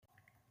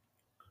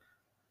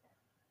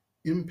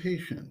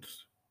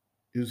Impatience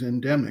is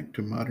endemic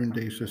to modern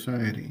day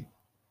society.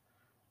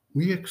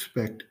 We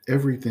expect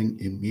everything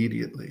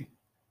immediately.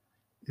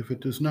 If it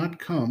does not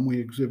come, we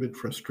exhibit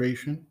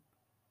frustration,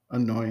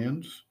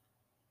 annoyance,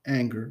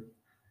 anger,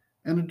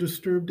 and a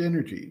disturbed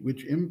energy,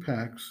 which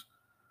impacts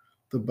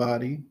the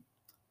body,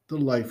 the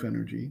life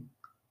energy,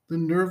 the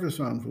nervous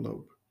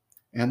envelope,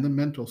 and the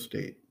mental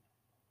state.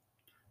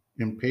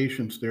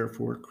 Impatience,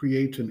 therefore,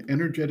 creates an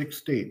energetic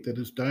state that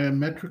is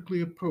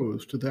diametrically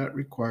opposed to that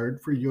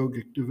required for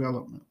yogic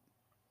development.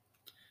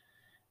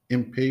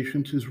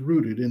 Impatience is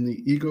rooted in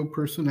the ego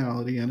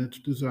personality and its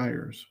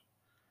desires.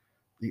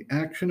 The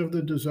action of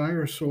the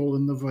desire soul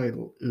in the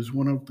vital is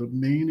one of the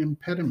main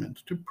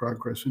impediments to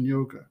progress in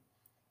yoga,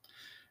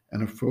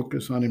 and a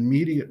focus on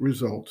immediate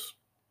results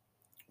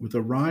with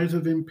a rise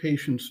of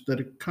impatience that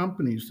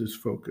accompanies this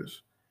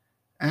focus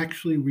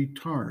actually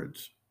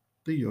retards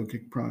the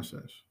yogic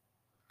process.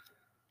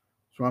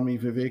 Swami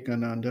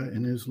Vivekananda,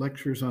 in his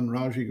lectures on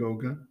Raja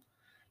Yoga,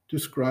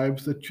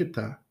 describes the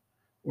chitta,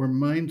 or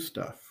mind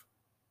stuff,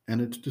 and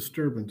its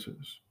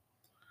disturbances.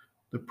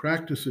 The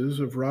practices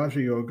of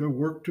Raja Yoga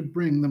work to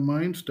bring the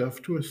mind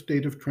stuff to a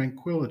state of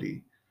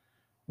tranquility,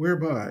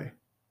 whereby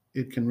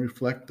it can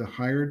reflect the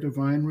higher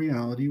divine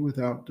reality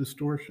without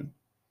distortion.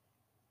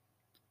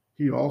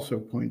 He also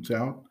points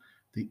out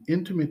the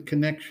intimate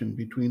connection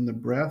between the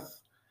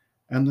breath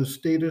and the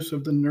status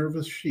of the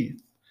nervous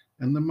sheath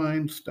and the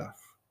mind stuff,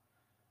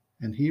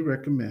 and he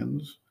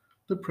recommends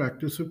the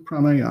practice of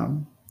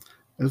pranayama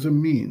as a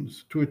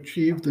means to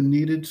achieve the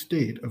needed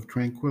state of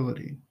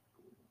tranquility.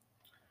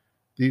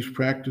 These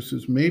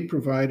practices may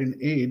provide an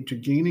aid to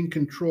gaining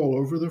control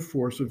over the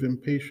force of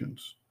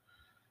impatience,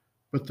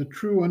 but the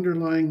true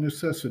underlying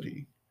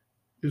necessity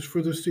is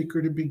for the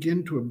seeker to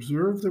begin to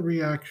observe the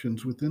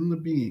reactions within the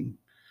being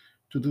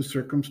to the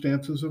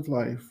circumstances of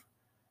life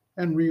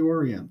and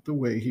reorient the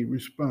way he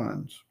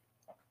responds.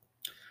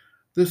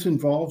 This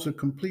involves a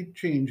complete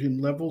change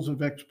in levels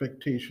of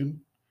expectation,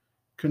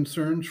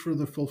 concerns for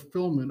the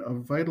fulfillment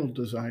of vital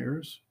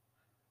desires,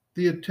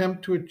 the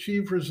attempt to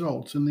achieve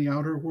results in the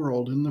outer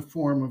world in the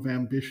form of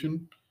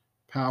ambition,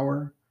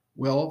 power,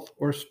 wealth,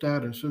 or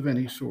status of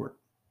any sort.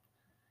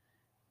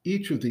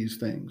 Each of these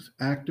things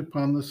act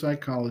upon the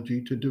psychology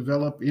to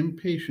develop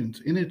impatience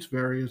in its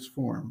various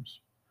forms.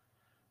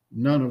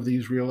 None of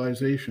these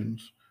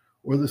realizations,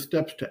 or the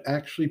steps to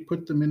actually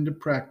put them into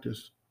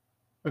practice,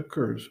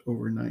 occurs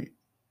overnight.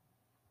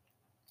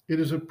 It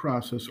is a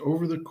process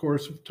over the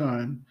course of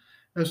time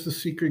as the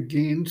seeker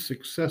gains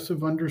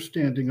successive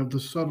understanding of the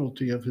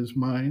subtlety of his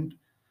mind,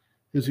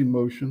 his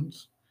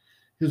emotions,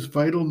 his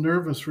vital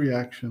nervous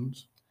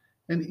reactions,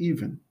 and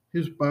even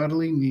his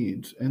bodily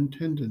needs and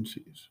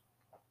tendencies.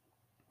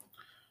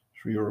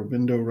 Sri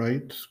Aurobindo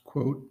writes,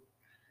 quote,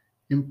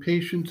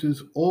 "Impatience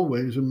is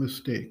always a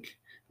mistake.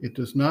 It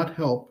does not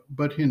help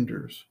but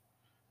hinders.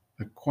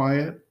 A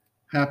quiet,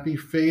 happy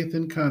faith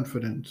and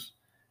confidence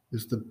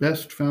is the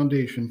best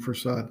foundation for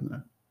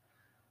sadhana.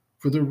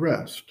 For the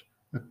rest,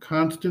 a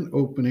constant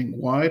opening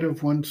wide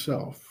of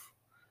oneself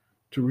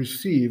to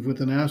receive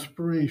with an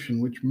aspiration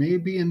which may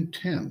be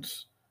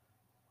intense,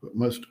 but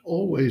must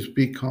always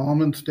be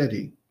calm and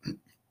steady.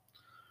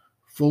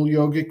 Full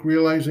yogic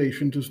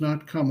realization does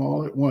not come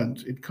all at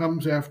once. It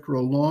comes after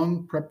a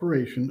long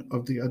preparation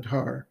of the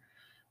adhar,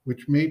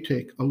 which may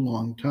take a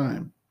long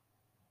time.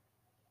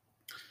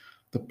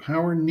 The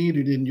power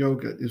needed in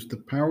yoga is the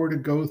power to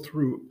go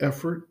through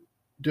effort,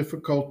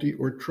 difficulty,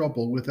 or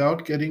trouble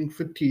without getting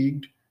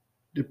fatigued,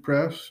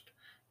 depressed,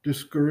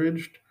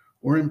 discouraged,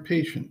 or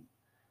impatient,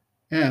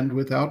 and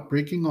without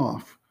breaking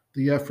off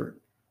the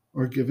effort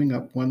or giving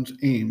up one's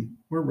aim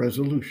or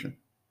resolution.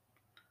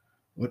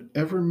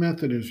 Whatever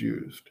method is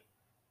used,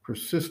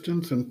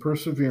 persistence and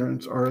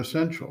perseverance are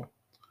essential.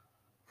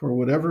 For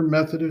whatever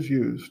method is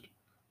used,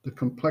 the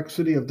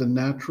complexity of the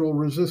natural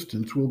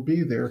resistance will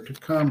be there to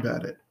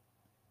combat it."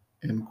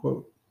 End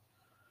quote.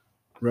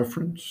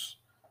 Reference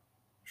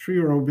Sri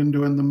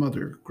Aurobindo and the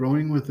Mother,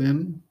 Growing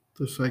Within,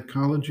 The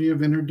Psychology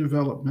of Inner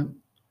Development,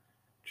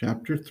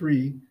 Chapter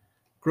 3,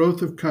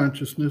 Growth of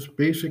Consciousness,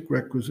 Basic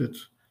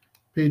Requisites,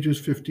 pages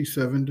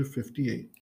 57 to 58.